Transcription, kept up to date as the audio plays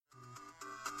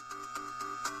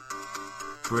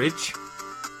Bridge.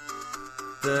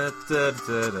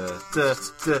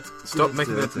 Stop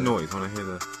making that noise when I hear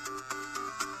the...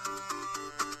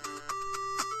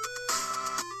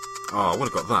 Oh, I would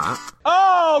have got that.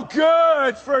 Oh,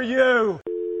 good for you!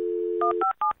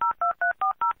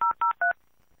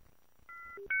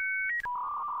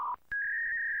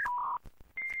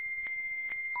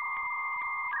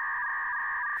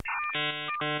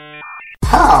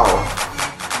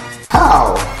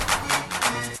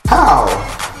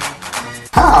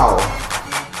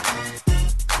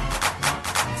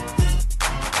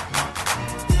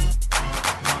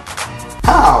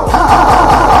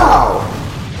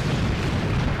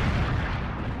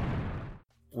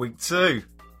 Week 2.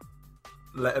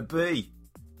 Letter B.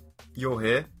 You're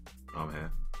here. I'm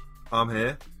here. I'm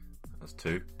here. That's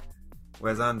 2.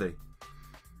 Where's Andy?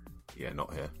 Yeah,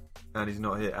 not here. Andy's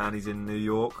not here. Andy's in New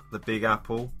York, the Big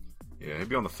Apple. Yeah, he'll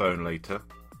be on the phone later.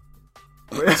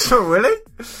 Really?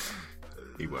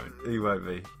 He won't. He won't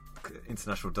be.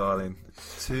 International dialing.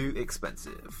 Too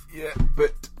expensive. Yeah,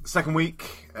 but second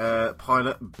week,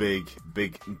 pilot,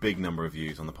 big number of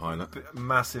views on the pilot.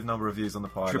 Massive number of views on the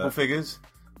pilot. Triple figures?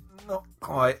 Not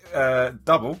quite.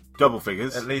 Double. Double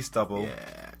figures? At least double.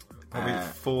 Yeah. Probably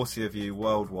 40 of you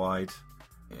worldwide.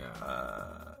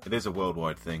 Yeah. It is a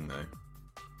worldwide thing, though.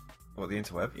 What, the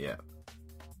interweb? Yeah.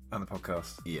 And the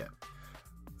podcast? Yeah.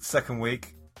 Second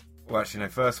week. Well, actually, no,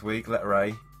 first week, letter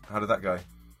A. How did that go?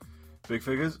 Big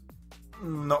figures?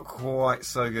 Not quite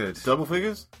so good. Double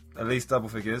figures? At least double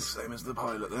figures. Same as the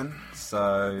pilot, then.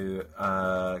 So,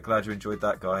 glad you enjoyed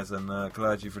that, guys, and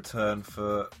glad you've returned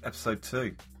for episode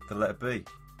 2, the letter B.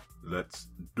 Let's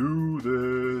do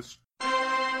this.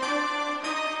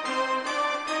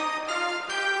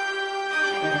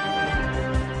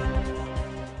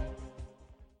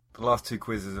 The last 2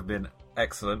 quizzes have been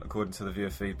excellent, according to the viewer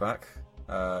feedback.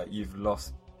 You've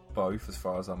lost both, as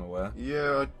far as I'm aware.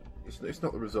 Yeah, it's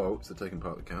not the results, the taking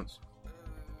part that counts.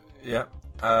 Yeah.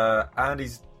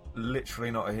 Andy's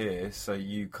literally not here, so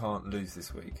you can't lose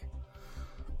this week.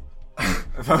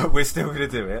 But we're still going to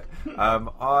do it.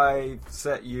 I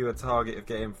set you a target of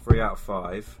getting 3 out of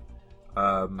 5.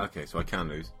 Okay, so I can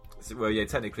lose. Well, yeah,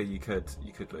 technically you could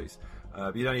lose.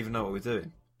 But you don't even know what we're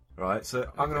doing, right? So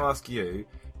I'm going to ask you,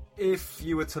 if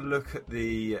you were to look at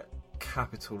the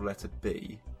capital letter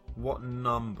B, what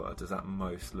number does that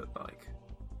most look like?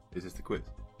 Is this the quiz?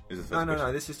 Is this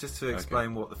No. This is just to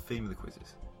explain what the theme of the quiz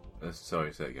is.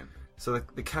 Sorry, say it again. So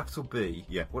the capital B.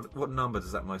 Yeah. What number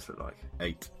does that most look like?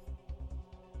 8.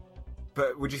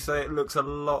 But would you say it looks a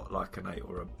lot like an 8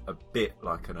 or a bit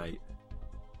like an 8?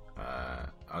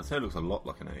 I'd say it looks a lot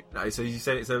like an 8. No. So you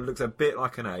said it looks a bit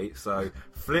like an 8. So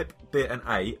flip bit and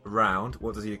 8 round.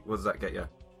 What does that get you?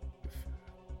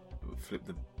 Flip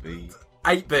the B.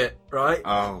 8-bit, right?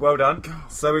 Oh. Well done.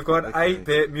 So we've got an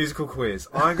 8-bit musical quiz.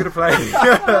 I'm gonna play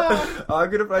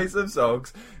some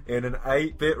songs in an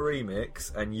 8-bit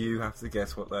remix, and you have to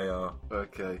guess what they are.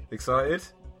 Okay. Excited?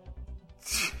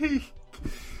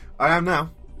 I am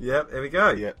now. Yep, here we go.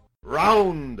 Yep.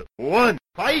 Round 1,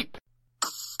 fight!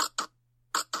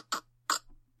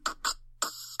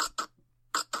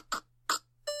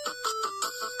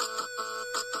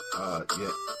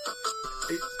 Yeah.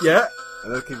 Yeah,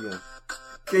 Hello, keep going.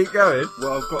 keep going.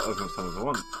 Well, I've got as much time as I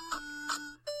want.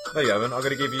 There you go, man. I'm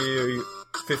going to give you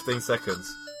 15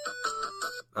 seconds.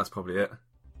 That's probably it.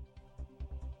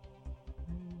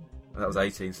 That was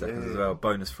 18 seconds as well.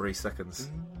 Bonus 3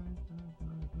 seconds.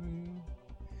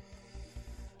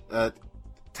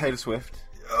 Taylor Swift.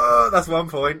 Oh, that's 1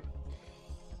 point.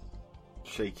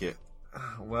 Shake It.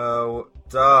 Well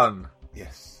done.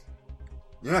 Yes.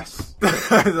 Yes!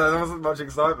 There wasn't much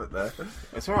excitement there.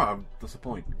 It's alright, that's the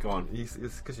point. Go on. It's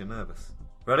because you're nervous.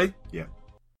 Ready? Yeah.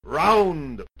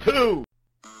 Round 2!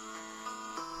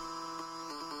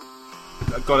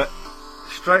 Got it.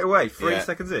 Straight away, 3 Yeah,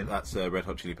 seconds in. That's Red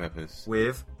Hot Chili Peppers.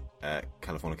 With?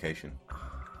 Californication.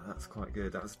 That's quite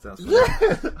good. That's a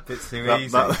bit too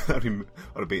easy. I'd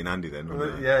have beaten Andy then.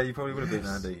 wouldn't I? Yeah, you probably would have been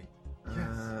Andy.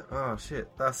 Yes. Oh shit,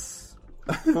 that's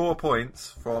 4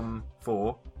 points from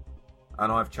 4.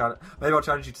 And maybe I'll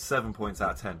challenge you to 7 points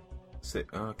out of 10.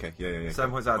 Oh, okay, yeah. 7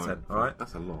 points out of 10, alright?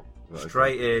 That's a lot. Right,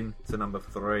 Straight in to number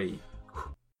 3.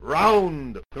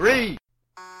 Round 3!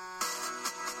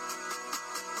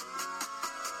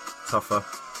 Tougher.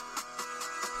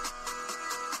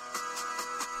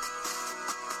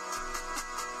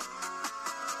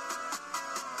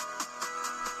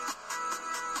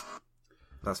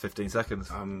 That's 15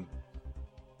 seconds.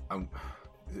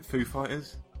 Is it Foo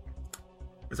Fighters?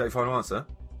 Is that your final answer?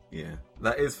 Yeah.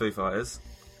 That is Foo Fighters.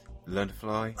 Learn to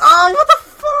Fly. Oh, what the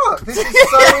fuck? This is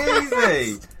so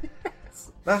easy.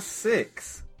 That's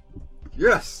 6.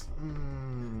 Yes!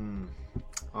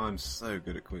 I'm so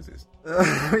good at quizzes.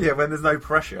 Yeah, when there's no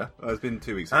pressure. It's been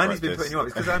 2 weeks. Andy's been putting you on.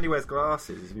 It's because Andy wears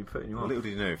glasses. He's been putting you on. Little do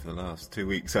you know, for the last 2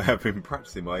 weeks I have been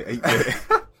practicing my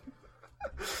 8-bit.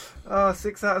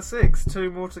 6 out of 6.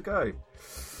 2 more to go.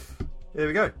 Here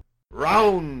we go.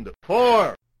 Round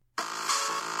 4.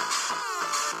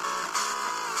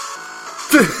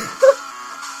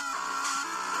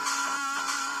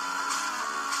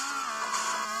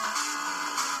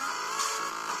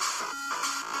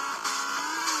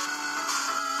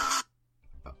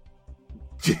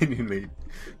 Genuinely,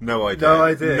 no idea. No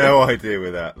idea? No idea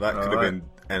with that. That could have Alright. been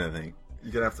anything.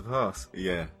 You're going to have to pass.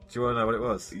 Yeah. Do you want to know what it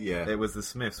was? Yeah. It was the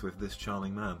Smiths with This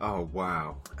Charming Man. Oh,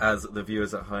 wow. As the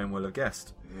viewers at home will have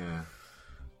guessed. Yeah.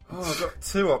 Oh, I've got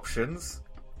 2 options.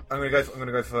 I'm going to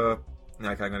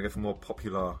go for more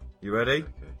popular. You ready?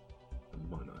 Okay.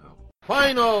 That might not help.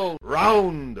 Final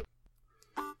round.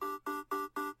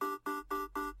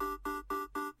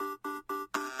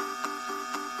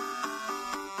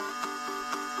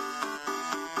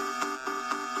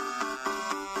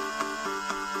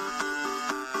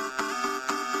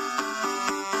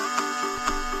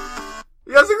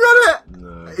 He hasn't got it!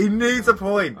 No. He needs a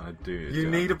point. I do. You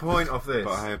need a point off this.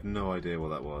 But I have no idea what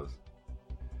that was.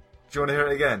 Do you want to hear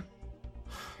it again?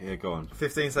 Yeah, go on.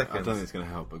 15 seconds. I don't think it's going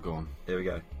to help, but go on. Here we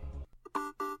go.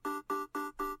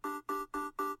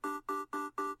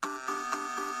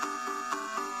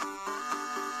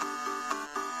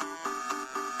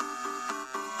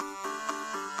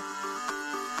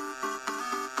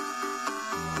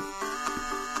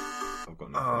 I've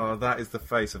got nothing. Oh, that is the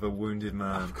face of a wounded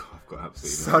man. I've got absolutely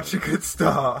Such a good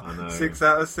start. I know. 6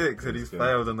 out of 6, and he's good.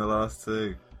 failed on the last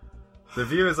 2. The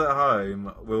viewers at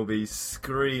home will be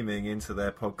screaming into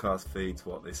their podcast feeds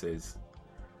what this is.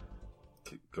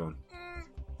 Go on.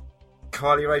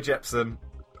 Carly Rae Jepsen.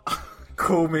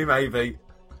 Call me maybe.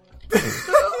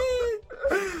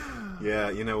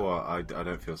 Yeah, you know what? I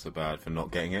don't feel so bad for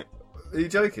not getting it. Are you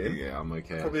joking? Yeah, I'm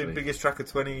okay. Probably the actually. biggest track of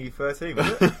 2013,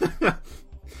 wasn't it?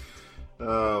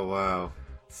 Oh, wow.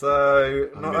 So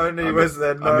not only was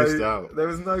there I missed out. there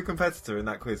was no competitor in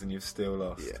that quiz, and you've still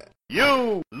lost. Yeah.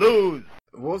 You lose.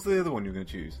 What's the other one you're going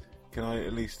to choose? Can I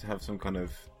at least have some kind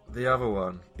of... The other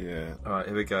one. Yeah. All right,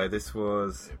 here we go. This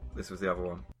was the other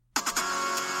one.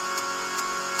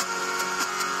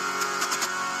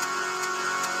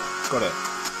 Got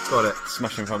it.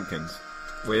 Smashing Pumpkins.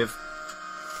 With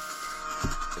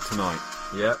Tonight.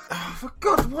 yep. Oh, for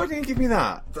God, why didn't you give me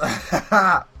that?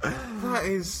 That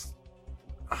is...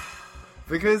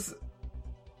 Because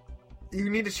you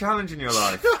need a challenge in your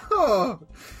life.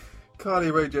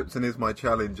 Carly Rae Jepsen is my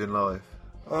challenge in life.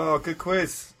 Oh, good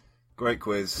quiz. Great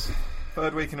quiz.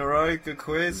 3rd week in a row. Good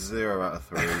quiz. 0 out of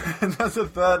 3. And that's a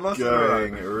 3rd loss in a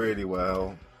Going row. really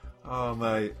well. Oh,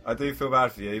 mate, I do feel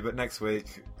bad for you, but next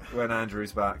week when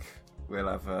Andrew's back, we'll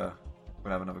have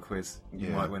another quiz. You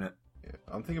Yeah. might win it. Yeah.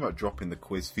 I'm thinking about dropping the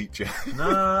quiz feature.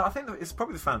 No, I think that it's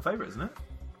probably the fan favourite, isn't it?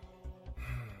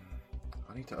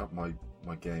 I need to up my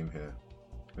game here.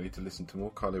 I need to listen to more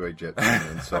Carly Rae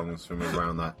Jepsen and songs from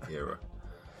around that era.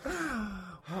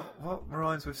 What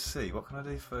rhymes with C? What can I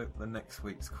do for the next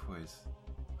week's quiz?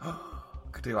 I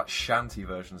could do like shanty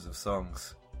versions of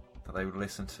songs that they would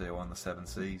listen to on the 7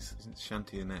 Seas. Isn't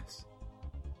Shanty an S?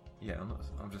 Yeah,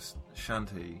 I'm just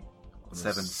shanty On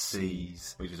 7 the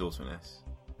Seas. Which is also an S.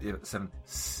 Yeah, 7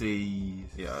 Seas.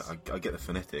 Yeah, I get the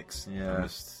phonetics. Yeah. I'm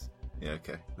just... Yeah,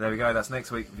 okay. There we go. That's next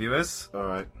week, viewers.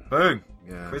 Alright. Boom.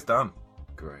 Yeah. Quiz done.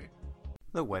 Great.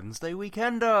 The Wednesday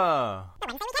Weekender.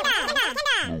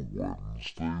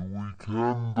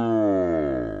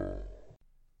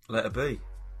 Let it be.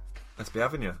 Let's be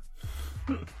having you.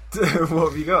 What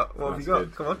have you got? What have you got?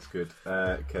 Good. Come on. That's good.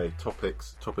 Okay,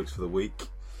 topics for the week.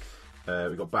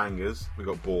 We got bangers. We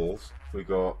got balls. We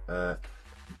got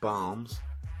balms.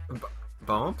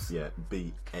 Bombs? Yeah,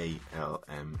 BALMS.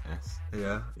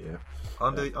 Yeah. Yeah.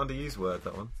 Underused word,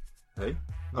 that one. Hey,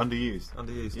 underused.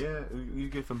 Underused. Yeah, you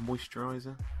go for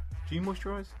moisturiser. Do you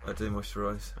moisturise? I do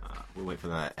moisturise. We'll wait for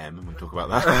that M and we'll talk about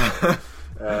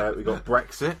that. We got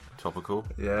Brexit, topical.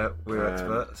 Yeah, we're Um,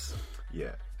 experts.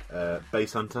 Yeah.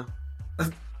 Base Hunter.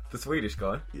 The Swedish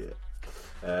guy. Yeah.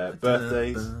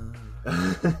 Birthdays.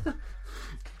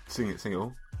 Sing it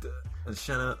all. And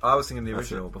Shannon. I was singing the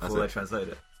That's original it, before that's they it. translated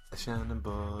it. Shannon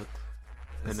Bod.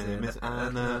 Her name is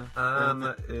Anna. Anna.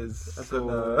 Anna is. That's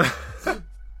all.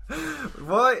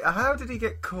 Why? How did he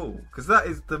get cool? Because that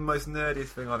is the most nerdiest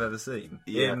thing I've ever seen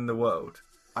Yeah. in the world.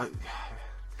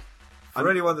 For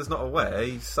anyone that's not aware,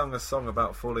 he sung a song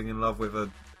about falling in love with a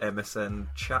MSN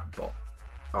chatbot.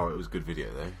 Oh, it was a good video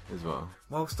though, as well.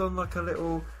 Whilst on like a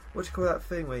little what do you call that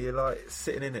thing where you're like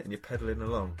sitting in it and you're pedalling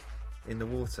along in the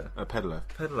water? A peddler.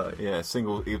 Pedalo. Yeah,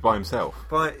 single. He's by himself.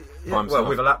 By himself. well,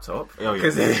 with a laptop. Oh,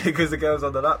 yeah. Because the girl's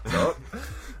on the laptop.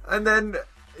 And then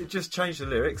it just changed the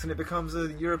lyrics and it becomes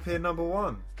a European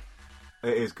 #1.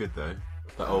 It is good though.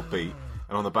 That old beat.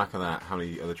 And on the back of that, how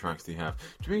many other tracks do you have?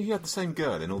 Do you mean he had the same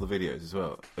girl in all the videos as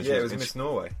well? And Yeah, it was Miss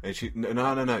Norway. And she,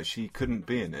 no. She couldn't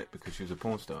be in it because she was a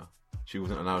porn star. She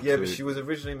wasn't allowed to. Yeah, but she was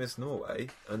originally Miss Norway,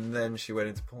 and then she went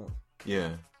into porn.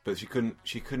 Yeah, but she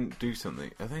couldn't do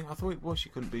something. I thought it was she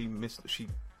couldn't be Miss. She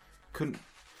couldn't.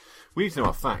 We need to know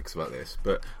our facts about this,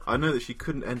 but I know that she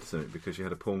couldn't enter something because she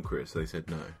had a porn career, so they said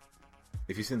no.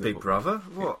 If you've seen the Big Brother?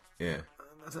 What? Yeah.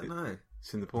 I don't know.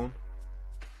 Seen the porn?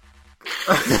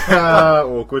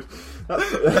 Awkward.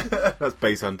 That's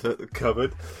Base Hunter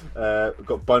covered. We've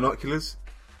got binoculars.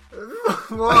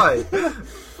 Why?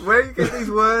 Where are you getting these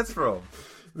words from?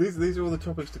 These are all the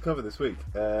topics to cover this week.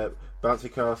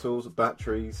 Bouncy castles,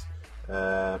 batteries,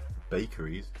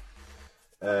 bakeries,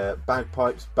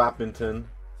 bagpipes, badminton,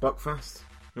 Buckfast.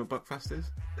 You know what Buckfast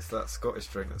is? It's that Scottish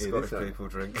drink that It Scottish is that. people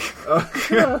drink.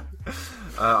 Oh,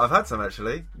 I've had some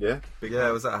actually. yeah? Yeah,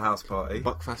 it was at a house party.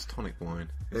 Buckfast tonic wine.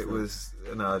 It was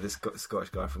this Scottish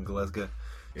guy from Glasgow,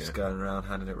 just Yeah. going around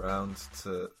handing it round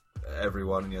to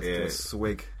everyone, and you have to do Yeah. a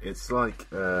swig. It's like,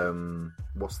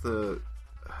 what's the...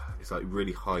 It's like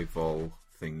really high vol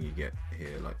thing you get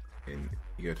here. Like, you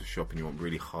go to a shop and you want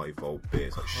really high vol beer.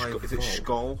 It's like High is it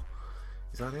vol? Skoll?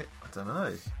 Is that it? I don't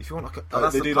know. If you want like a... Oh,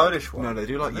 that's they the do Polish like, one, No, they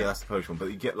do like... isn't Yeah, it? that's the Polish one.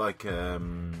 But you get like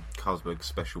Carlsberg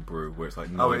Special Brew where it's like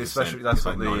 9%. Oh, it's especially that's it's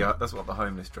what like that's what the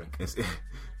homeless drink. It's,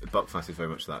 Buckfast is very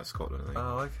much that of Scotland, I think.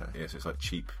 Oh, okay. Yeah, so it's like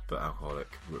cheap but alcoholic,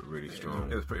 really strong.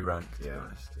 It was pretty rank, to be Yeah,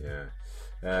 honest. yeah.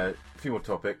 A few more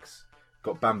topics.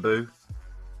 Got bamboo.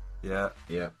 Yeah.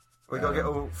 Yeah. We got to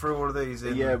get through all of these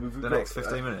in we've the got, next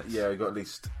 15 minutes. Yeah, we've got at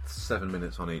least 7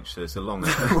 minutes on each, so it's a long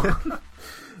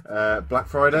Black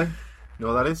Friday. You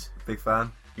know what that is? Big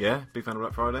fan. Yeah, big fan of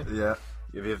Black Friday. Yeah.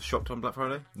 Have you ever shopped on Black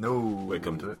Friday? No. We'll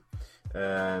come to it.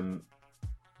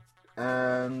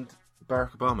 And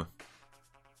Barack Obama.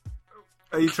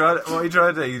 Are you trying? What are you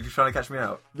trying to do? You trying to catch me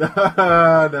out?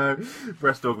 No,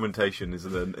 breast augmentation is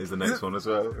the next one as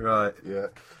well. Right. Yeah,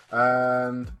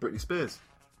 and Britney Spears.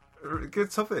 Good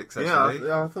topics, actually.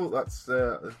 Yeah, I thought that's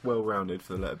well rounded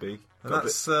for the letter B. And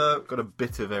that's Got a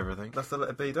bit of everything. the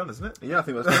letter B done, isn't it? Yeah, I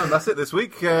think that's done. That's it this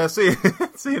week. See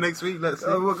you next week. Let's see.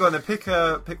 We're going to pick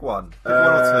one. Pick one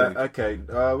or two. Okay,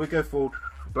 we go for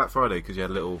Black Friday because you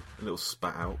had a little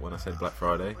spat out when I said Black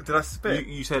Friday. Did I spit?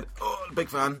 You said, "Oh, big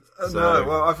fan." No.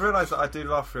 Well, I've realised that I do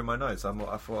laugh through my notes. I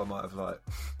thought I might have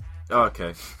Oh,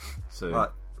 okay. So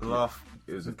laugh.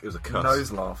 It was a cuss.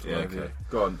 Nose laughed. Yeah. Maybe. Okay.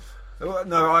 Go on.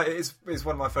 No, it's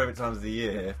one of my favourite times of the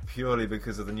year purely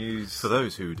because of the news. For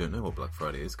those who don't know what Black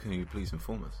Friday is, can you please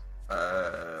inform us?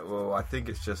 Well, I think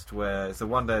it's just where it's the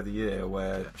one day of the year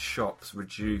where shops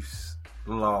reduce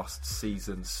last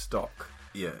season's stock.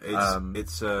 Yeah,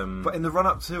 it's But in the run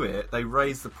up to it, they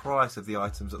raise the price of the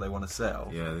items that they want to sell.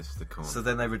 yeah, this is the con. So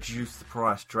then they reduce the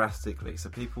price drastically. So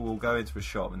people will go into a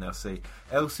shop and they'll see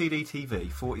LCD TV,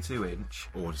 42 inch.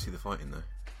 Oh, did you see the fighting though?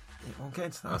 Yeah, I'll get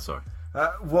into that. Oh, sorry.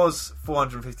 Was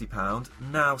 £450,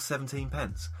 now 17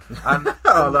 pence. And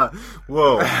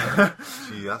Whoa!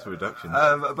 Gee, that's a reduction.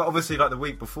 but obviously, like the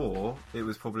week before, it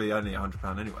was probably only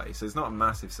 £100 anyway. So it's not a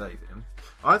massive saving.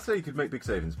 I'd say you could make big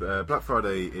savings, but Black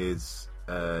Friday is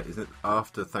it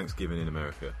after Thanksgiving in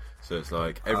America? So it's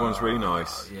like everyone's really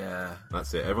nice. Yeah.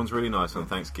 That's it. Everyone's really nice on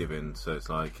Thanksgiving, so it's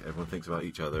like everyone thinks about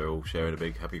each other, all sharing a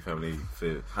big happy family.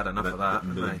 Had enough of that,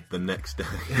 haven't they? The next day,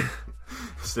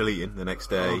 still eating the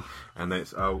next day, and then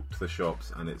it's out to the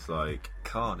shops, and it's like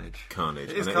Carnage.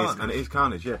 carnage. It is and carnage. and it is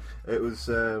carnage. Yeah, it was.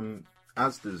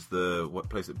 Asda's the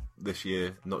place that this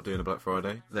year not doing a Black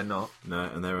Friday. They're not. No,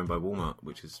 and they're owned by Walmart,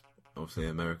 which is obviously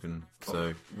American.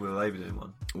 So Will they be doing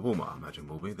one? Walmart, I imagine,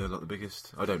 will be. They're like the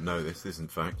biggest. I don't know this. This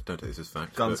isn't fact. Don't take this as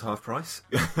fact. Guns half price.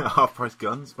 half price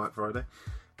guns Black Friday.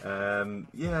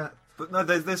 Yeah. But no,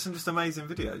 there's some just amazing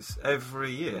videos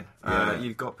every year. Yeah.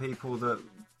 You've got people that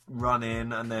run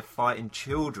in and they're fighting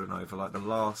children over like the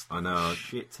last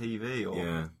shit TV or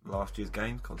Yeah. last year's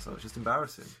game console. It's just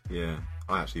embarrassing. Yeah.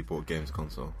 I actually bought a games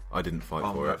console. I didn't fight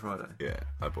On for Black it. Friday? Yeah,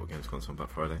 I bought a games console on Black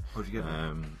Friday. What'd you get?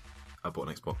 I bought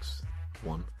an Xbox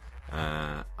One.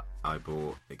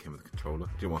 It came with a controller.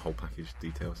 Do you want whole package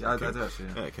details? Yeah, I do actually.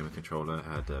 Yeah. It came with a controller,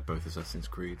 had both Assassin's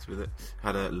Creeds with it.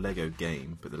 Had a Lego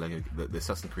game, but the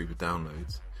Assassin's Creed with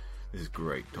downloads. This is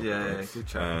great. Yeah, good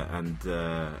chat. And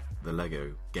the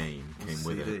Lego game came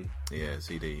with CD. it. Yeah,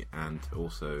 CD. And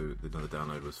also another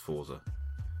download was Forza.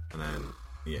 And then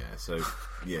Yeah, so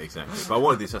yeah, exactly. But I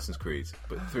wanted the Assassin's Creed,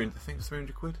 but I think it was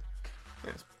 300 quid.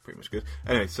 Yeah, it's pretty much good.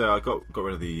 Anyway, so I got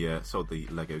rid of the sold the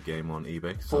Lego game on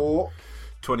eBay For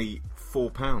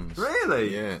 £24.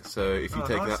 really? Yeah. So if you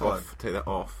take nice that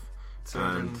off,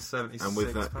 £276. and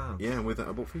with that, yeah, and with that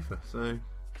I bought FIFA. So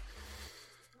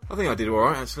I think I did all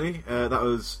right actually. That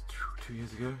was 2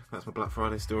 years ago. That's my Black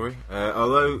Friday story.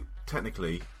 Although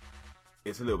technically,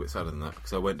 it's a little bit sadder than that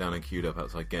because I went down and queued up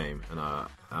outside Game, and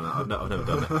I've never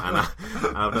done it, and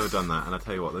I've never done that. And I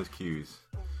tell you what, those queues.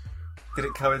 Did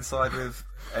it coincide with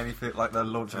anything like the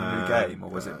launch of a new game, or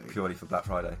was it purely for Black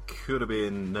Friday? Could have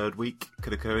been Nerd Week.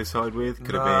 Could have coincided with.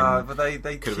 Could have No, been. but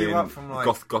they queue up from like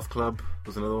Goth Club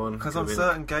was another one. because on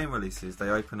certain game releases they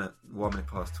open at 1 minute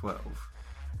past 12.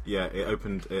 Yeah, it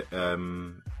opened. It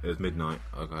was midnight.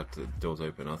 I had the doors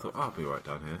open. I thought, I'll be right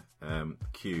down here.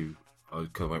 Queue. I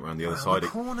kind of went around the other side. The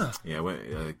corner. Yeah, I went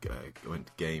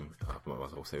to Game. I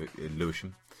was also in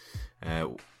Lewisham.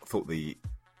 Thought the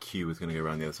queue was going to go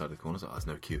around the other side of the corner. So there's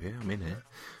no queue here. I'm in here.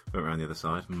 Went around the other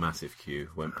side. Massive queue.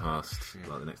 Went past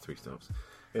like the next 3 stops.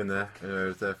 In there. I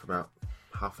was there for about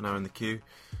half an hour in the queue.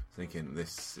 Thinking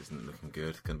this isn't looking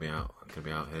good. Going to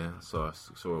be out here. So I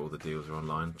saw all the deals are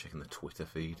online. Checking the Twitter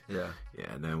feed. Yeah.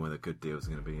 Yeah, knowing where the good deals are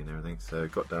going to be and everything. So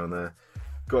got down there.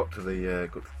 Got to the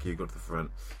queue. Got to the front.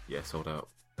 Yeah, sold out.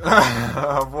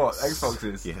 What?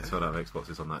 Xboxes? Yeah, sold out of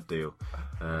Xboxes on that deal.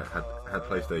 Had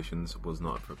PlayStations, was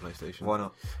not up for a PlayStation. Why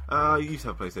not? I used to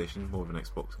have a PlayStation, more of an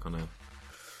Xbox kind of.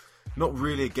 Not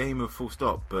really a gamer full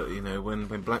stop, but you know when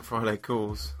Black Friday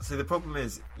calls. See, the problem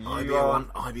is I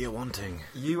be a wanting.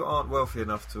 you aren't wealthy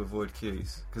enough to avoid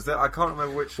queues because I can't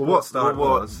remember which What star it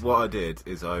was. I did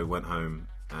is I went home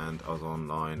and I was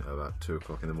online about 2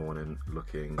 o'clock in the morning,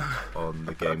 looking on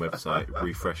the game website,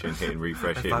 hitting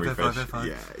refresh.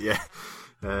 F5.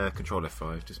 Yeah. Control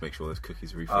F5, just make sure those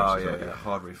cookies refresh. Oh yeah,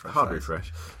 hard refresh. Hard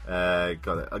refresh.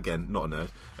 Got it again. Not a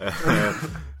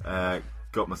nerd.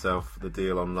 Got myself the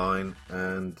deal online,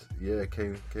 and yeah,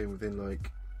 came within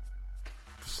like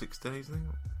 6 days. I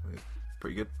think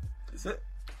pretty good. Is it?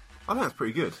 I think that's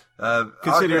pretty good.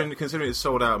 Considering Considering it's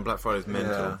sold out and Black Friday's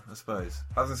mental. Yeah, I suppose.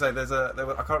 I was going to say,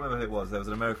 I can't remember who it was. There was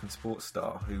an American sports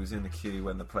star who was in the queue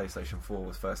when the PlayStation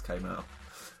 4 first came out.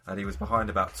 And he was behind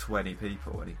about 20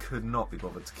 people and he could not be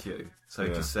bothered to queue. So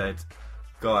he just said,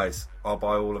 guys, I'll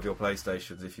buy all of your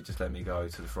PlayStations if you just let me go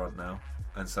to the front now.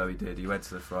 And so he did. He went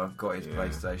to the front, got his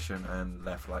PlayStation and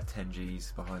left like 10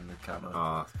 Gs behind the counter.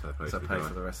 Fair play so to the paid guy.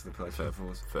 for the rest of the PlayStation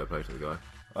 4s. Fair play to the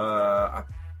guy.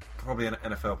 Probably an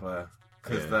NFL player.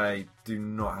 Because they do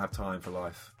not have time for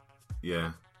life.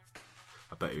 Yeah.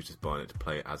 I bet he was just buying it to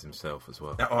play it as himself as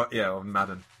well. Or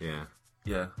Madden. Yeah.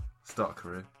 Yeah, start a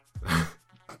career.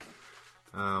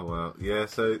 Oh well, yeah.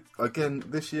 So again,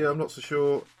 this year I'm not so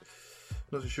sure.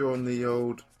 Not so sure on the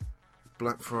old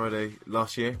Black Friday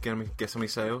last year. Guess how many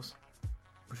sales?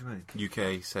 What do you mean?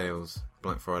 UK sales,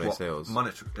 Black Friday sales.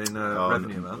 Monetary in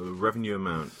revenue amount. Revenue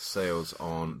amount sales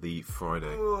on the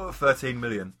Friday. 13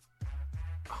 million.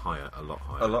 Higher, a lot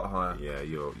higher. A lot higher. Yeah,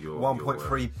 you're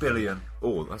 1.3 billion.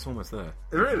 Oh, that's almost there.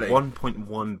 Really?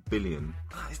 1.1 billion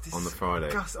That on the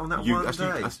Friday. On that one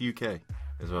day. That's UK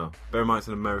as well. Bear in mind, it's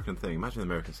an American thing. Imagine the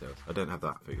American sales. I don't have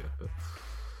that figure,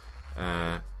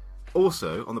 but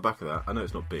also on the back of that, I know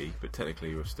it's not B, but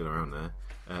technically we're still around there.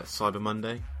 Cyber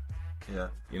Monday. Yeah.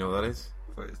 You know what that is?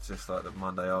 But it's just like the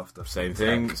Monday after. Same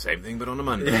thing, but on a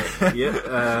Monday.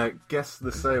 Yeah. Guess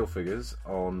the sale figures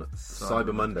on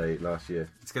Cyber Monday last year.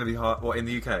 It's going to be hard. What, in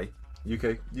the UK?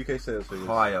 UK sales figures.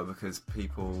 Higher because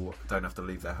people don't have to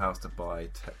leave their house to buy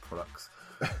tech products.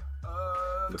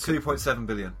 2.7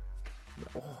 billion.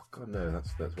 Oh god, no,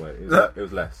 that's way. It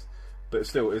was less, but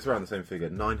still, it's around the same figure.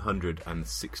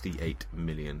 968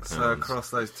 million pounds. So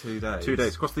across those 2 days. 2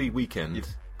 days across the weekend.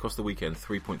 Across the weekend,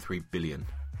 3.3 billion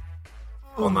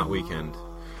on that weekend.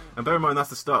 And bear in mind, that's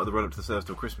the start of the run up to the sales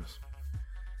till Christmas.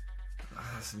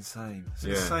 That's insane. It's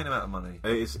an insane amount of money.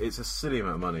 It's a silly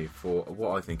amount of money for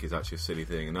what I think is actually a silly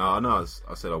thing. Now I know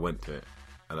I said I went to it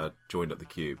and I joined up the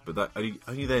queue, but that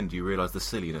only then do you realise the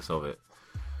silliness of it.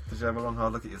 Did you have a long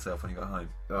hard look at yourself when you got home?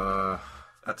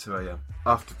 At 2 a.m.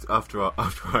 After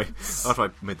I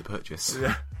made the purchase.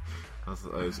 Yeah. I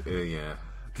was yeah.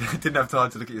 Didn't have time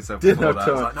to look at yourself. Didn't before have that.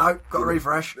 time. I was like, no, got to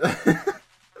refresh.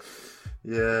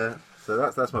 Yeah. So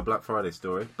that's my Black Friday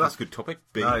story. That's a good topic.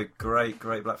 B. No, great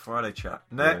Black Friday chat.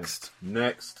 Next.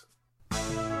 Next.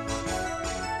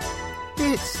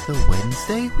 It's the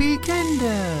Wednesday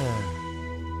Weekender.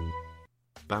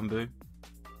 Bamboo.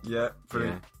 Yeah, pretty.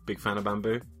 Yeah. Big fan of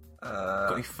bamboo.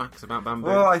 Got any facts about bamboo?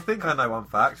 Well, I think I know one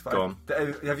fact. But Go on.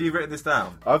 Have you written this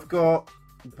down? I've got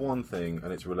one thing,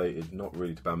 and it's related not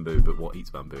really to bamboo, but what eats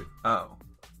bamboo. Oh.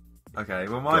 Okay,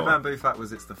 well, my Go on. bamboo fact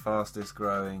was it's the fastest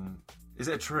growing. Is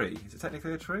it a tree? Is it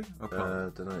technically a tree or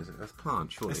plant? Don't know. That's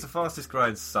plant, surely. It's the fastest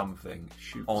growing something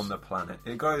Shoots. on the planet.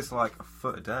 It grows like a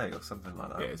foot a day or something like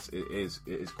that. Yeah, it is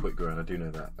quick growing. I do know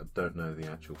that. I don't know the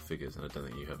actual figures, and I don't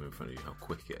think you have in front of you how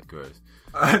quick it grows.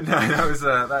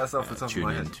 No, that's off the top of Tune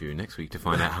my in head. to next week to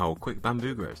find out how quick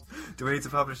bamboo grows. Do we need to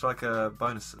publish like a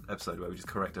bonus episode where we just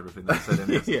correct everything that we said in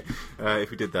this? Yeah.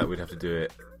 If we did that, we'd have to do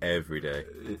it every day.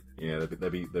 Yeah,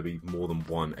 there'd be more than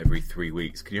one every 3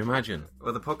 weeks. Can you imagine?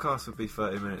 Well, the podcast would be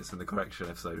 30 minutes and the correction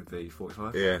episode would be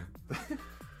 45. Yeah.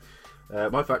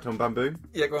 My fact on bamboo.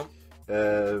 Yeah, go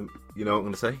on. You know what I'm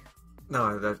going to say?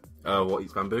 No, the What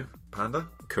eats bamboo? panda?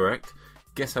 Correct.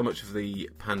 Guess how much of the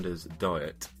panda's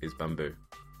diet is bamboo?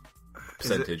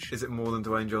 Percentage. Is it more than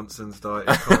Dwayne Johnson's diet?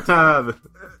 the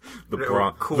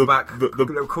Little callback. the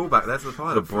Little callback. There's the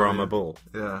pilot. Brahma bull.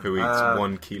 Yeah. Who eats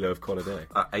 1 kilo of cod a day.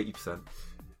 80%.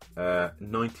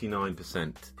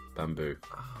 99% bamboo.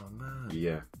 Oh man.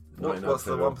 Yeah. What's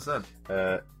the 1%?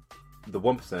 The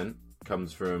 1%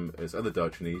 comes from its other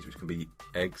dietary needs, which can be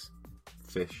eggs,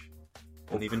 fish,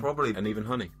 and Or even probably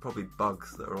honey. Probably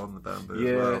bugs that are on the bamboo.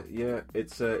 Yeah, as well. yeah.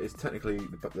 It's technically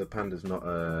the panda's not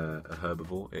a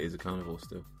herbivore. It is a carnivore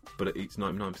still, but it eats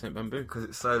 99% bamboo. Because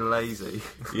it's so lazy.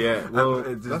 Yeah, well,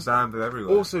 and that's there's bamboo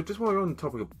everywhere. also just while you're on the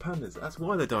topic of pandas, that's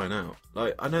why they're dying out.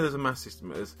 Like I know there's a mass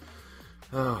system.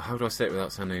 How do I say it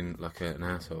without sounding like an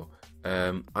asshole?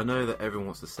 I know that everyone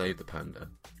wants to save the panda,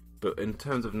 but in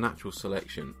terms of natural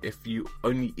selection, if you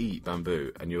only eat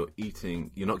bamboo and you're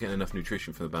not getting enough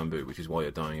nutrition from the bamboo, which is why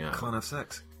you're dying out. Can't have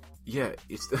sex. Yeah,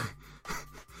 it's.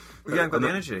 We haven't got the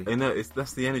energy. I know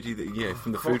that's the energy that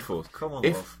from the food force. Come on,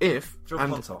 Wolf. if Jump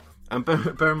and, on top. and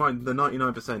bear in mind the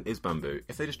 99% is bamboo.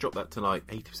 If they just drop that to like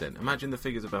 80%, imagine the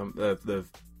figures of the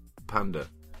panda.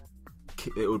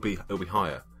 It would be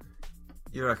higher.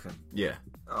 You reckon? Yeah,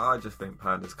 I just think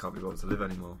pandas can't be bothered to live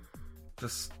anymore.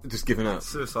 Just just giving up.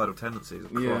 suicidal tendencies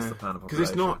across the panda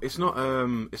because population.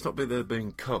 it's not they're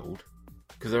being cold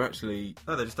because they're actually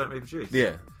No, they just don't reproduce.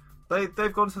 yeah.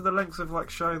 They've gone to the lengths of like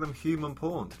showing them human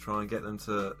porn to try and get them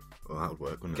to Well, that would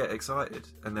work, wouldn't get it? excited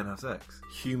and then have sex.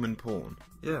 Human porn.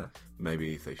 Yeah.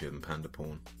 Maybe if they show them panda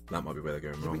porn, that might be where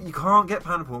they're going wrong. But you can't get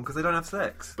panda porn because they don't have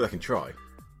sex. But they can try.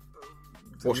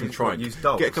 Watch them Use try. what, use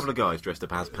dolls? Get a couple of guys dressed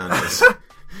up as pandas.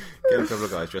 Get a couple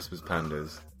of guys dressed up as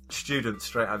pandas. Students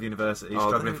straight out of university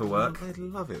struggling for work. They'd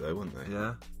love it though, wouldn't they?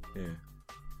 Yeah.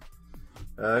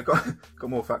 Yeah. Got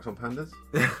more facts on pandas.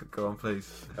 Go on, please.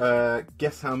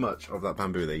 Guess how much of that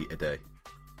bamboo they eat a day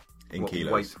in What,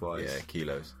 kilos? weight-wise? Yeah,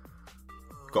 kilos.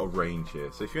 Got a range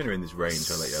here, so if you're in this range,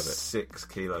 I'll let you have it. 6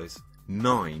 kilos.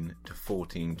 9 to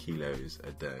 14 kilos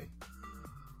a day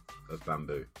of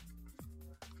bamboo.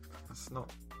 That's not.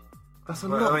 That's a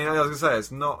Well, lot. I mean, I was going to say,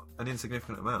 it's not an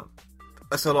insignificant amount.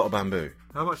 That's a lot of bamboo.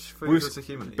 How much food We've- does a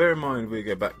human eat? Bear in mind, we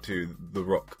go back to The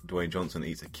Rock. Dwayne Johnson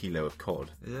eats a kilo of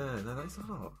cod. Yeah, no, that's a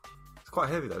lot. It's quite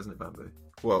heavy though, isn't it, bamboo?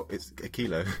 Well, it's a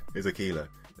kilo. Is a kilo.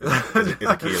 It's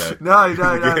a kilo. No.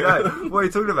 What are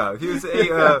you talking about? If you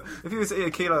was to eat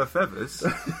a kilo of feathers,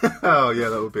 Oh yeah,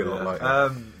 that would be a lot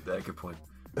lighter. yeah, good point.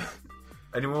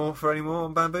 Any more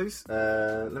on bamboos?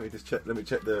 Let me just check. Let me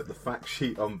check the fact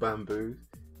sheet on bamboo.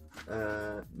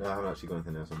 No, I haven't actually got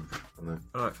anything else on that.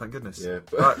 All right, thank goodness. Yeah.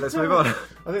 All right, let's move on. I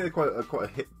think they're quite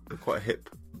a hip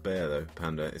bear though.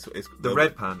 Panda. It's The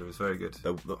red panda is very good.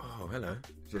 Oh, hello.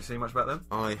 Did you ever see much about them?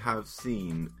 I have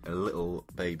seen a little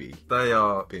baby They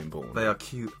are being born.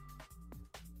 cute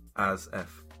as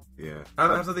F. Yeah.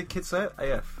 How do the kids say it?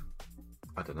 AF.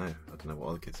 I don't know. I don't know what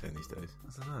other kids say these days.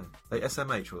 I don't know. They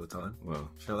SMH all the time. Well,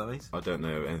 Do you know what that means? I don't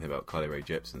know anything about Kylie Rae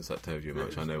Jepsen, so that tells you how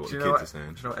much I know what Do the you kids know are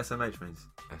saying. Do you know what SMH means?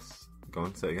 Go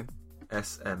on, say it again.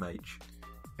 SMH.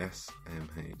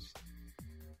 SMH.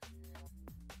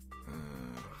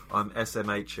 I'm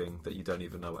SMHing that you don't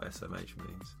even know what SMH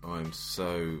means. I'm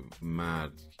so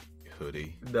mad,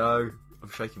 hoodie. No, I'm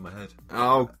shaking my head.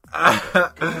 Oh,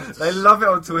 They love it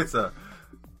on Twitter.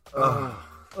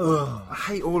 I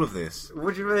hate all of this.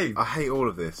 What do you mean? I hate all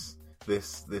of this.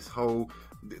 This whole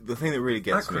the thing that really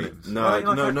gets Acronyms? me. No, I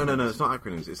like no. acronyms. It's not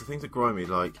acronyms. It's the things that grind me.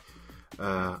 Like,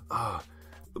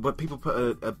 when people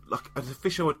put an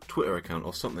official Twitter account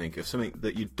or something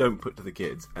that you don't put to the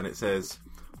kids, and it says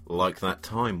like that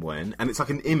time when, and it's like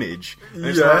an image, and,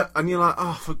 it's Yeah. like, and you're like,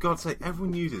 oh, for God's sake,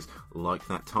 everyone uses like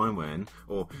that time when,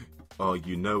 or oh,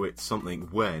 you know it's something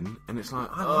when, and it's like,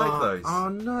 I like those. Oh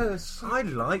no, it's I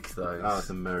like those. it's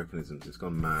Americanisms. It's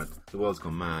gone mad. The world's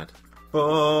gone mad.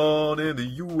 Born in the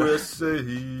USA.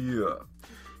 You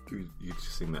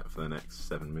just sing that for the next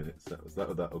 7 minutes.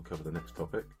 That'll cover the next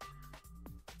topic.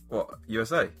 What,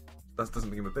 USA? That doesn't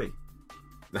begin with B.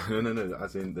 No.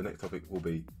 As in, the next topic will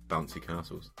be bouncy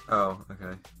castles. Oh,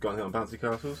 okay. Got anything on bouncy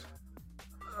castles?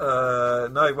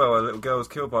 No, well, a little girl was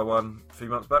killed by one a few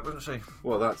months back, wasn't she?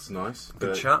 Well, that's nice.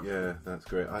 Good chat. Yeah, that's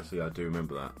great. Actually, I do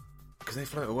remember that. Because they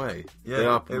float away. Yeah, they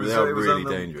are, it was really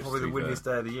on dangerous. Probably to the be windiest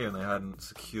fair. day of the year, and they hadn't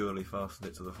securely fastened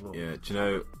it to the floor. Yeah, do you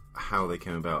know how they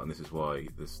came about? And this is why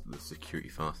the security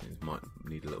fastenings might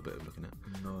need a little bit of looking at.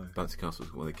 No. Bouncy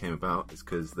castles, when they came about, is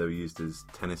because they were used as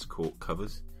tennis court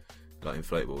covers, like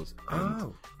inflatables.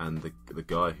 And the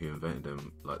guy who invented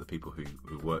them, like the people who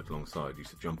worked alongside, used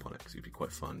to jump on it because it'd be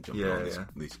quite fun jumping on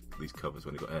these covers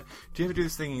when they got air. Do you ever do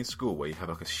this thing in school where you have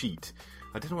like a sheet?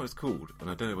 I don't know what it's called, and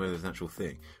I don't know whether there's an actual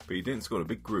thing, but you did it in school, a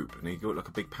big group, and you got like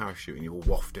a big parachute, and you all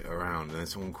waft it around, and then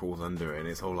someone crawls under it, and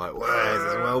it's all like, wow, this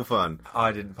is well fun.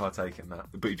 I didn't partake in that.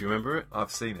 But do you remember it?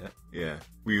 I've seen it. Yeah.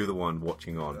 Were you the one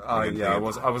watching on? Oh, yeah, I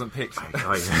wasn't picked. I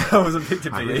I wasn't picked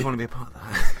to I be really you. want to be a part of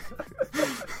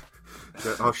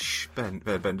that. Oh, shh, Ben,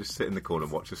 just sit in the corner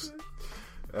and watch us.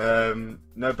 No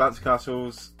bouncy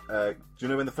castles. Do you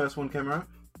know when the first one came out?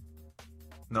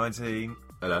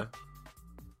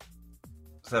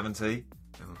 1970.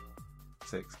 Hello?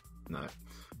 6. No.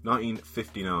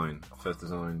 1959. First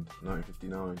designed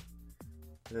 1959.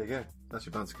 There you go. That's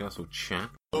your bouncy castle chat.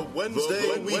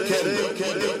 Wednesday weekend.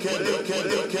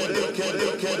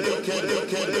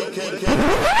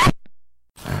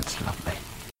 That's lovely.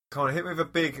 Come on, hit me with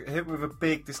a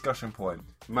big discussion point.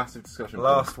 Massive discussion.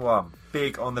 Last one.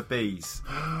 Big on the bees.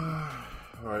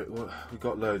 Alright, well, we've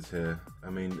got loads here. I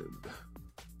mean,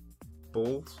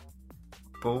 balls?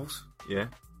 Balls. Yeah.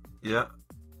 Yeah.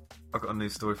 I've got a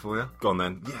news story for you. Go on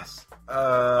then. Yes.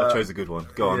 I chose a good one.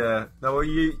 Go on. Yeah. No, well,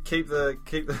 you keep the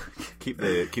Keep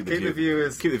the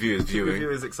viewers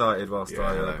viewing. excited whilst Yeah,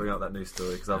 I hello. bring up that news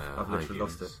story because I've literally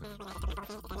lost it.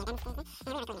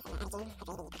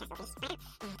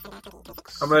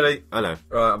 I'm ready. Hello.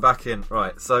 Right, I'm back in.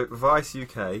 Right, so Vice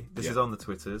UK. This Yeah. is on the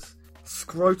Twitters.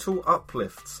 Scrotal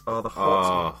uplifts are the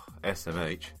hot. Oh,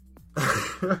 SMH.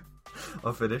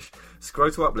 I'll finish.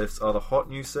 Scrotal uplifts are the hot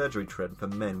new surgery trend for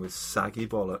men with saggy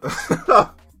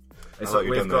bollocks. It's like like you've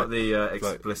we've done got that. the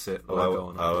explicit logo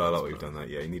on it. I like what you've done that.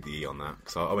 Yeah, you need the E on that.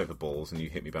 Because I went for balls and you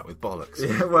hit me back with bollocks.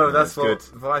 Yeah, well, that's what good.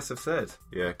 Vice have said.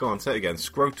 Yeah, go on, say it again.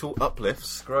 Scrotal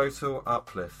uplifts. Scrotal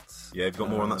uplifts. Yeah, you've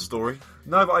got more on that story?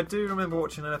 No, but I do remember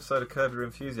watching an episode of Curb Your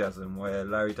Enthusiasm where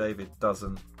Larry David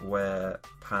doesn't wear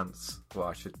pants.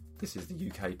 Well, this is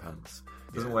the UK pants.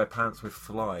 Doesn't wear pants with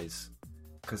flies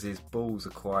because his balls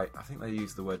are quite. I think they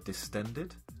use the word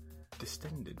distended.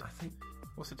 Distended? I think.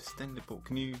 What's a distended ball?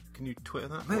 Can you Twitter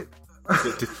that? Mate,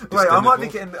 Wait, wait, I might be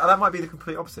getting. That might be the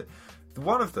complete opposite.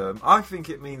 One of them, I think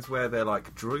it means where they're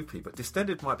like droopy, but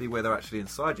distended might be where they're actually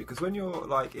inside you. Because when you're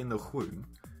like in the womb,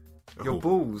 your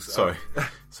balls. Sorry.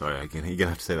 Sorry, again. You're going to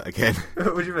have to say that again.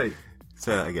 What do you mean?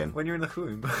 Say that again. When you're in the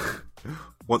womb.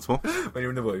 Once more. When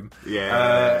you're in the womb.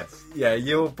 Yeah. Yeah,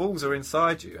 your balls are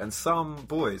inside you. And some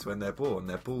boys, when they're born,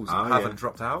 their balls haven't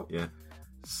dropped out. Yeah.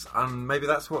 And maybe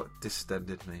that's what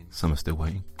distended means. Some are still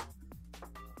waiting.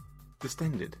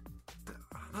 Distended?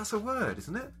 That's a word,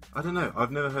 isn't it? I don't know.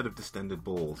 I've never heard of distended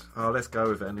balls. Oh, let's go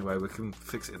with it anyway. We can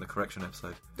fix it in the correction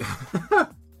episode.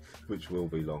 Which will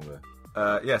be longer.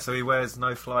 Yeah, so he wears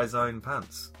no fly zone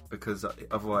pants because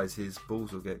otherwise his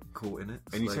balls will get caught in it.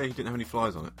 And you say you didn't have any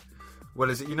flies on it? Well,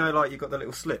 is it, like you've got the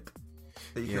little slip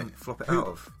that you can flop it out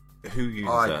of? Who uses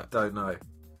I that? don't know.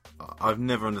 I've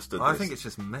never understood this. I think it's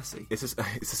just messy. It's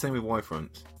the same with Y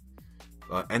fronts.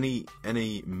 Like any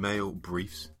male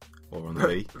briefs or on the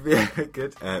B, Yeah,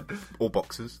 good. or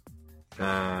boxers,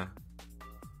 budgie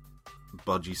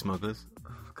smugglers.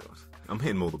 Oh, God. I'm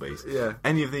hitting all the B's. Yeah.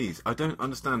 Any of these, I don't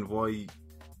understand why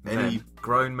any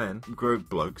grown men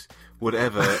blokes would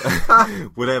ever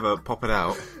pop it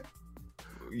out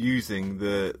using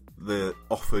the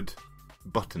offered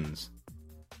buttons.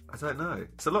 I don't know.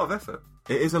 It's a lot of effort.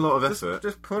 It is a lot of effort.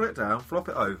 Just pull it down, flop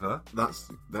it over, That's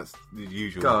the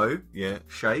usual. go, Yeah.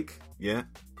 shake, Yeah.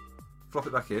 flop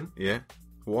it back in. Yeah.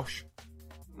 Wash.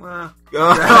 Well,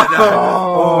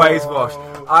 Oh! always wash.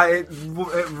 It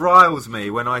riles me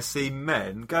when I see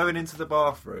men going into the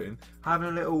bathroom, having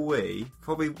a little wee,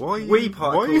 probably wee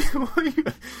particles.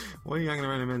 Why are you hanging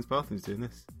around in men's bathrooms doing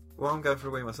this? Well, I'm going for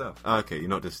a wee myself. Oh, okay, you're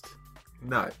not just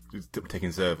No.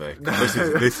 taking survey.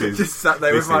 This is just sat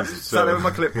there with my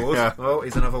clipboard. Yeah. Oh,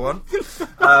 here's another one.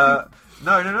 No.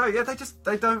 Yeah,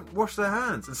 they don't wash their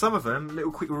hands, and some of them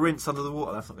little quick rinse under the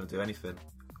water. That's not going to do anything.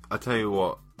 I tell you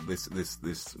what, this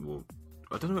will.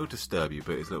 I don't know if it will disturb you,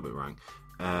 but it's a little bit rank.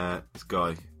 This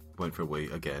guy went for a wee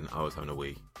again. I was having a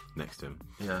wee next to him.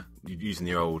 Yeah. You're using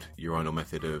the old urinal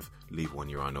method of leave one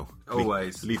urinal.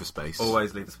 Always. Leave a space.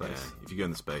 Always leave a space. Yeah. If you go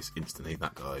in the space, instantly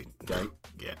that guy Gay.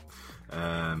 Yeah.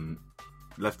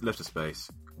 Left a space.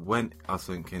 When I was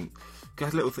thinking,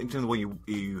 get a little thing, you know, the way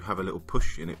you have a little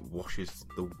push and it washes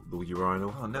the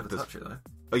urinal. Oh, I'll never touch it though.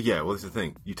 Oh yeah, well, this is the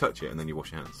thing. You touch it and then you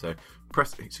wash your hands. So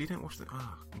press. So you don't wash the.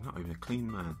 You're not even a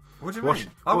clean man. What do you wash,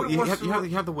 mean? Well, you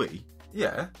have the wee.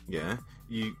 Yeah. Yeah.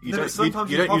 You No, don't. but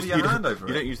sometimes you you don't hover use your hand over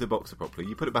You it. don't use the boxer properly.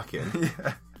 You put it back in.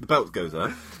 Yeah. The belt goes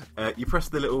up. You press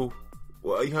the little.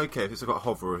 Well, okay, if it's got a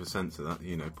hover or a sensor,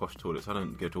 that posh toilets. I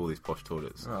don't go to all these posh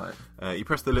toilets. Right. You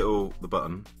press the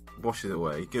button, washes it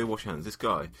away. Go wash your hands. This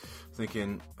guy,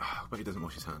 thinking, I bet he doesn't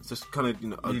wash his hands. Just kind of,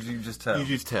 You just tell. You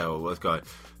just tell. This guy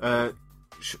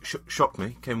shocked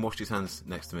me. Came and washed his hands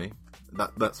next to me.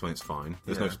 That's when it's fine.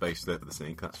 There's no space there for the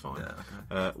sink. That's fine. Yeah,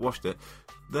 okay. Washed it,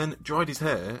 then dried his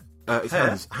hair. His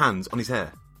Hair? hands on his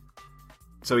hair.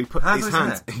 So he put Hands his on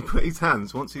his hands. He put his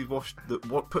hands once he's washed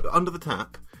put it under the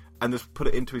tap. And just put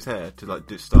it into his hair to like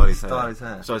just style his hair.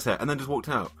 Style his hair. And then just walked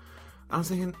out. And I was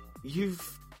thinking,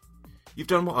 you've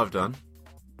done what I've done.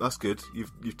 That's good.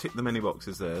 You've ticked the many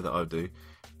boxes there that I do.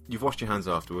 You've washed your hands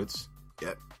afterwards.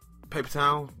 Yeah. Paper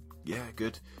towel. Yeah,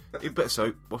 good. A bit of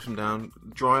soap. Wash them down.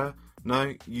 Dryer.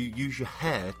 No, you use your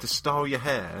hair to style your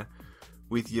hair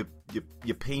with your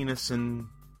penis and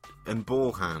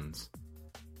ball hands.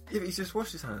 Yeah, but he's just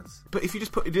washed his hands. But if you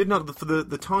just he did not for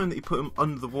the time that you put them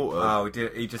under the water. Oh,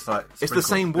 he just like. It's the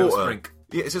same water.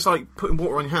 Yeah, it's just like putting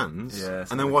water on your hands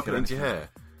and then wiping it into your hair.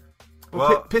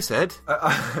 Well, pisshead.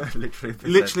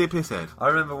 Literally a pisshead. I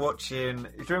remember watching. Do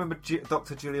you remember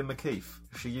Dr. Gillian McKeith?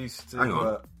 She used to. Hang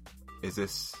on. Is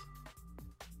this?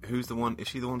 Who's the one? Is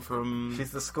she the one from?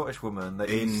 She's the Scottish woman that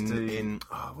used to.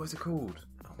 What's it called?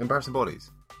 Embarrassing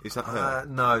Bodies. Is that her?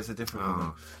 No, it's a different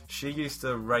woman. She used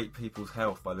to rate people's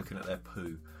health by looking at their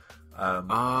poo.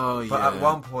 But at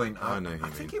one point, I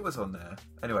think it was on there.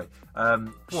 Anyway,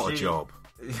 what a job!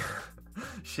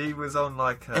 She was on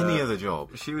like any other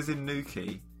job. She was in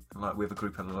Newquay, like with a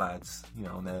group of lads,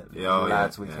 on their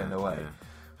weekend away,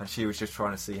 and she was just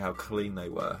trying to see how clean they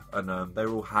were, and they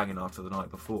were all hanging after the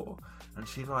night before, and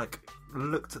she like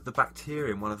looked at the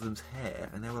bacteria in one of them's hair,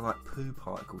 and there were like poo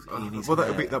particles in his hair.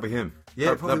 That'd be him.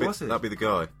 Yeah, probably was it. That'd be the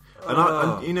guy.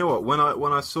 And you know what? When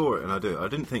I saw it and I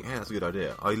didn't think, hey, that's a good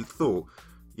idea. I thought,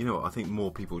 you know what? I think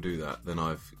more people do that than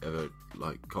I've ever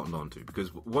cottoned on to,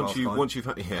 because once you've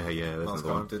had there's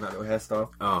another one. Doing that little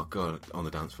hairstyle. Oh god, on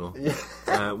the dance floor.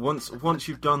 Yeah. Once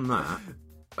you've done that.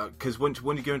 Because when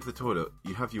you go into the toilet,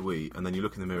 you have your wee, and then you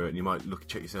look in the mirror and you might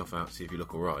check yourself out, see if you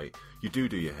look all right. You do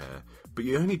your hair, but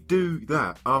you only do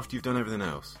that after you've done everything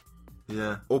else.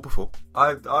 Yeah. Or before.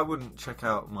 I wouldn't check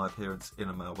out my appearance in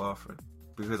a male bathroom,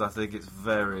 because I think it's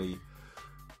very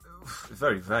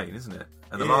vain, isn't it?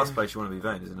 And the last place you want to be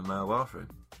vain is in a male bathroom.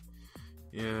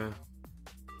 Yeah.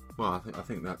 Well, I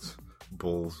think that's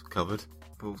balls covered.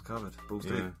 Balls covered. Balls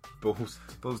deep.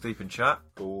 Balls deep in chat.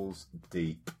 Balls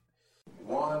deep.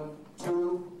 1,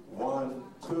 2, 1,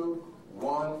 2,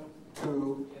 1,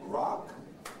 2, rock,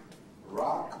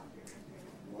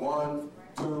 1,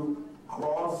 2,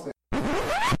 cross.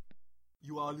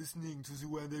 You are listening to the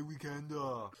One Day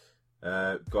Weekender.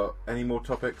 Got any more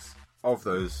topics of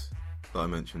those that I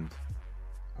mentioned?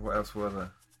 What else were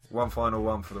there? One final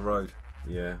one for the road.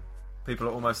 Yeah. People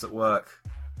are almost at work.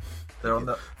 They're on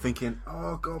the thinking,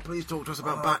 oh god, please talk to us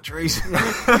about batteries.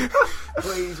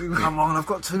 Please, come on! I've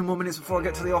got 2 more minutes before I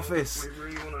get to the office. We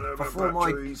really want to know before about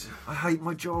batteries. I hate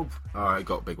my job. All right,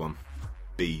 got a big one.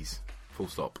 Bees. Full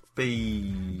stop.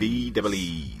 Bees.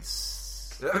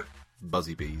 B-double-E's.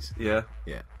 Buzzy bees. Yeah.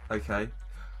 Yeah. Okay.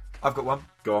 I've got one.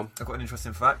 Go on. I've got an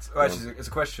interesting fact. Oh, actually, it's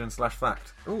a question /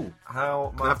 fact. Ooh. How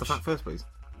much? Can I have the fact first, please?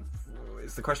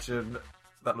 It's the question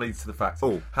that leads to the fact.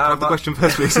 Oh, can I have the question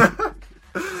first, please?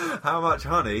 How much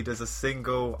honey does a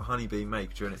single honeybee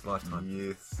make during its lifetime?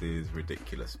 This is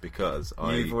ridiculous, because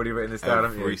You've already written this down,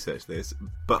 haven't you? Researched this,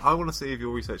 but I want to see if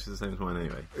your research is the same as mine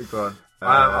anyway. Go on.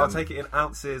 I'll take it in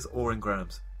ounces or in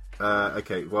grams.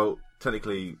 Okay, well,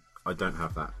 technically, I don't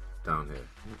have that down here.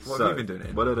 What have you been doing it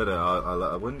in? Well,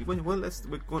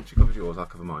 once you cover yours, I'll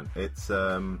cover mine. It's,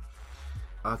 I'd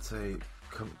say,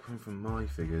 coming from my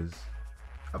figures,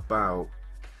 about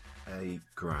 8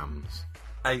 grams.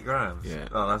 8 grams? Yeah.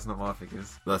 Oh, that's not my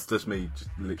figures. That's just me just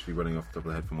literally running off the top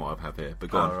of the head from what I have here. But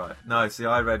go on. Right. No, see,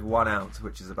 I read 1 ounce,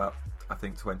 which is about, I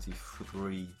think,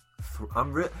 23.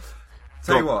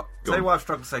 Tell you what I've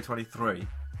struggled to say 23.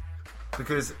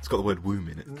 Because it's got the word womb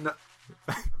in it. No,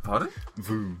 pardon?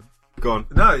 Voom. Go on.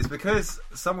 No, it's because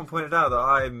someone pointed out that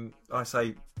I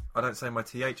don't say my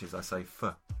THs, I say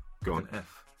F. Go on. An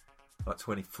F. like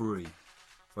 23,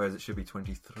 whereas it should be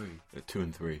 23. 2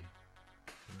 and 3.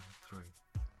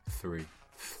 3.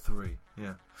 3. Yeah.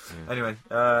 Yeah. Anyway,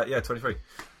 23.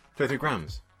 23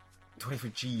 grams. 23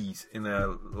 G's in their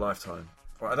lifetime.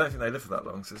 Well, I don't think they live for that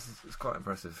long, so it's quite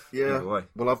impressive. Either way.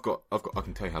 Well, I've got. I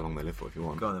can tell you how long they live for if you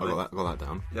want. Go on then, I've got that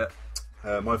down.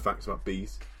 Yeah. My facts about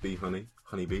bees,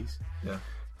 honey bees. Yeah.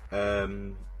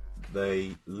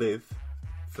 They live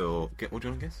for. What do you want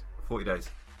to guess? 40 days.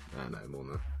 No, more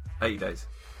than that. 80 days.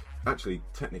 Actually,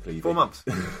 technically, 4 months.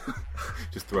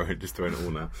 just throwing it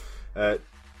all now.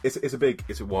 It's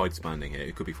a wide spanning here.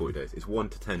 It could be 40 days. It's 1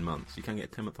 to 10 months. You can get a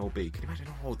 10-month-old bee. Can you imagine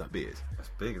how old that bee is? That's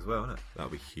big as well, isn't it? That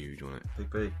would be huge, wouldn't it? Big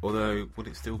bee. Although, would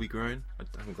it still be growing? I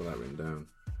haven't got that written down.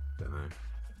 Don't know.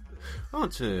 I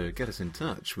want to get us in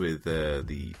touch with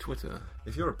the Twitter.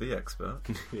 If you're a bee expert,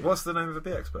 Yeah. what's the name of a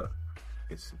bee expert?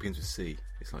 It begins with C.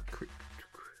 It's like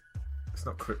It's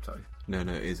not crypto. no,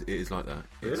 it is like that.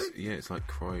 Really? It's like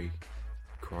cry.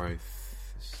 Oh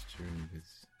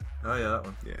yeah, that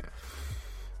one. Yeah.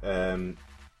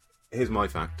 Here's my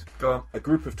fact. Go on. A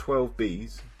group of 12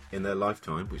 bees in their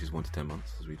lifetime, which is 1 to 10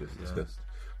 months, as we just discussed,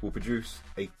 will produce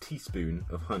a teaspoon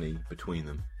of honey between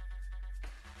them.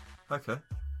 Okay.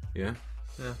 Yeah?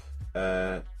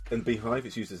 Yeah. In beehive,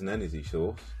 it's used as an energy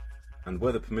source, and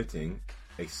weather permitting,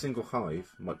 a single hive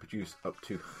might produce up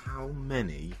to how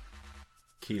many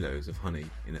kilos of honey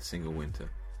in a single winter?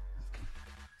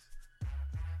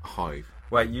 A hive.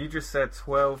 Wait, you just said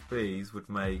 12 bees would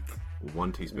make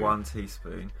 1 teaspoon. 1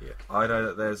 teaspoon. Yeah. I know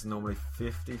that there's normally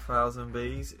 50,000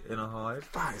 bees in a hive.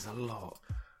 That is a lot.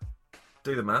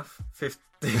 Do the math.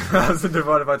 50,000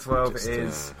 divided by 12 Just,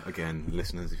 is... again,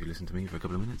 listeners, if you listen to me for a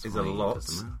couple of minutes, Is while a he lot.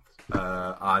 does the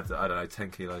math. I don't know,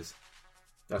 10 kilos.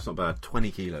 That's not bad.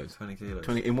 20 kilos. 20 kilos.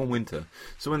 20 in one winter.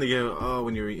 So when they go,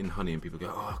 when you're eating honey, and people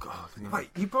go, oh god. Wait,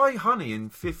 you buy honey in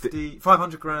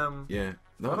 500 gram... Yeah.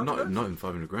 No, 500 not grams? in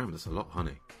 500 grams. That's a lot of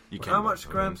honey. You can How buy much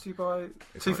 500 grams do you buy?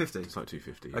 It's 250? It's like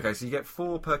 250. Yeah. Okay, so you get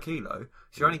 4 per kilo.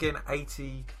 So you're only getting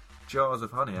 80 jars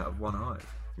of honey out of one hive.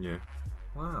 Yeah.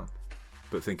 Wow.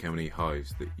 But think how many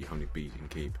hives how many bees you can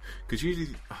keep. Because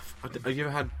usually, have you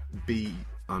ever had bee?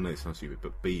 I know it sounds stupid,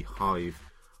 but bee hive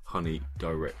honey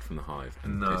direct from the hive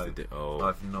and No, tasted it. Oh,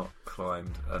 I've not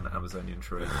climbed an Amazonian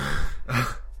tree. you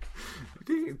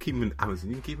didn't keep them in Amazon.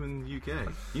 You can keep them in the UK.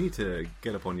 You need to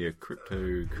get up on your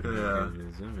crypto.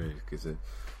 Because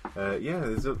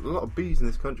there's a lot of bees in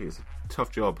this country. It's a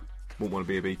tough job. Wouldn't want to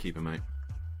be a beekeeper, mate.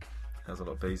 There's a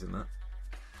lot of bees in that.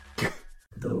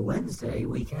 The Wednesday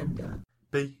Weekender.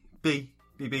 Bee, bee,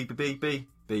 bee, bee, bee, bee,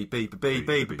 bee, bee, bee,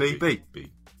 bee,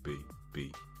 bee,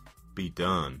 bee. Be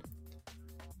done.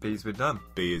 Bees were done.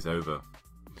 B is over.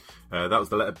 That was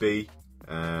the letter B,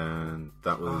 and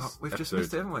that was. We've just episode...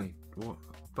 missed it, haven't we? What?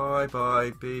 Bye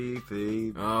bye, bee,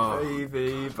 bee, Oh.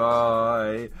 baby,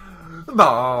 bye.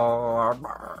 Bye.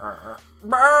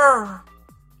 Bye.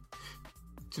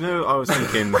 Do you know? I was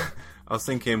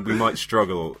thinking we might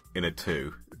struggle in a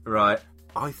 2. Right.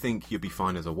 I think you'd be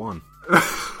fine as a 1.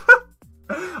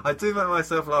 I do make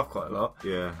myself laugh quite a lot.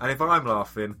 Yeah. And if I'm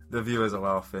laughing, the viewers are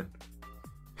laughing.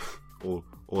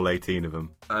 All 18 of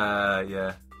them.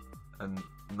 Yeah. And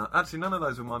actually, none of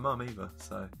those were my mum either,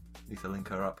 so need to link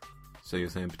her up. So you're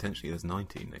saying potentially there's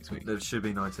 19 next week? There should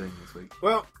be 19 this week.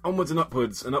 Well, onwards and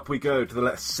upwards, and up we go to the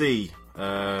letter C.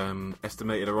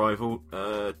 Estimated arrival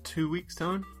 2 weeks'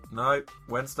 time. No,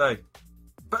 Wednesday.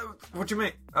 But what do you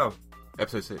mean? Oh,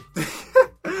 Episode C.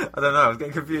 I don't know. I was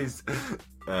getting confused.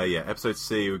 Episode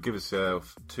C. We'll give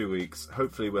ourselves 2 weeks.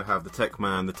 Hopefully, we'll have the tech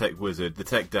man, the tech wizard, the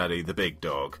tech daddy, the big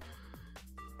dog,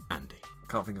 Andy.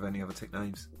 Can't think of any other tick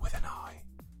names. With an I.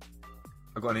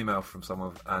 I got an email from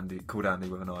someone called Andy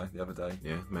with an I the other day.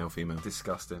 Yeah, male, female.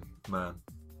 Disgusting, man.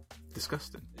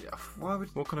 Disgusting. Yeah. Why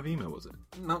would? What kind of email was it?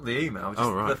 Not the email. Just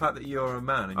Oh, right. the fact that you're a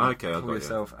man and you Okay, I call got you.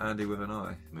 yourself Andy with an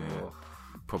I. Yeah. Oh.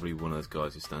 Probably one of those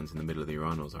guys who stands in the middle of the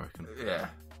urinals, I reckon. Yeah.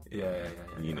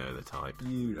 You know the type.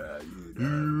 You know.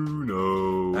 You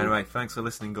know. Anyway, thanks for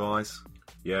listening, guys.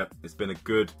 Yeah, it's been a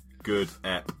good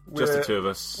ep. Just the two of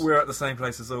us. We're at the same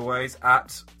place as always,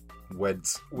 at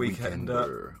Weds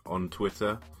Weekender on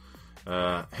Twitter.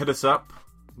 Hit us up.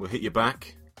 We'll hit you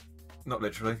back. Not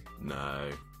literally. No.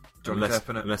 Johnny Depp,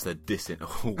 innit? Unless they're dissing.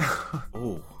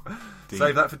 Oh.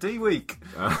 Save that for D week.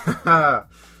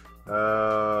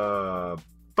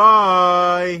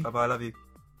 Bye. Bye bye, love you.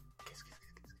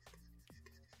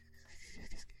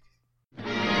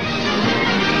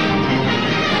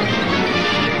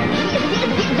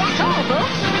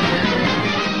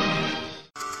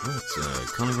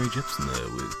 That's Carly Rae Jepsen there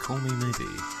with Call Me Maybe.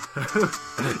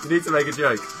 You need to make a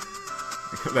joke.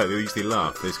 No, they usually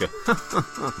laugh. They just go,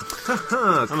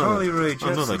 Carly Rae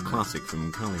Jepsen. another classic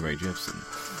from Carly Rae Jepsen.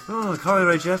 Oh, Carly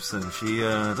Rae Jepsen. She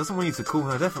doesn't want you to call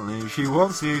her definitely. She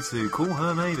wants you to call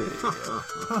her maybe.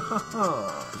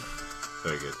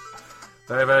 Very good.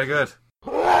 Very, very good.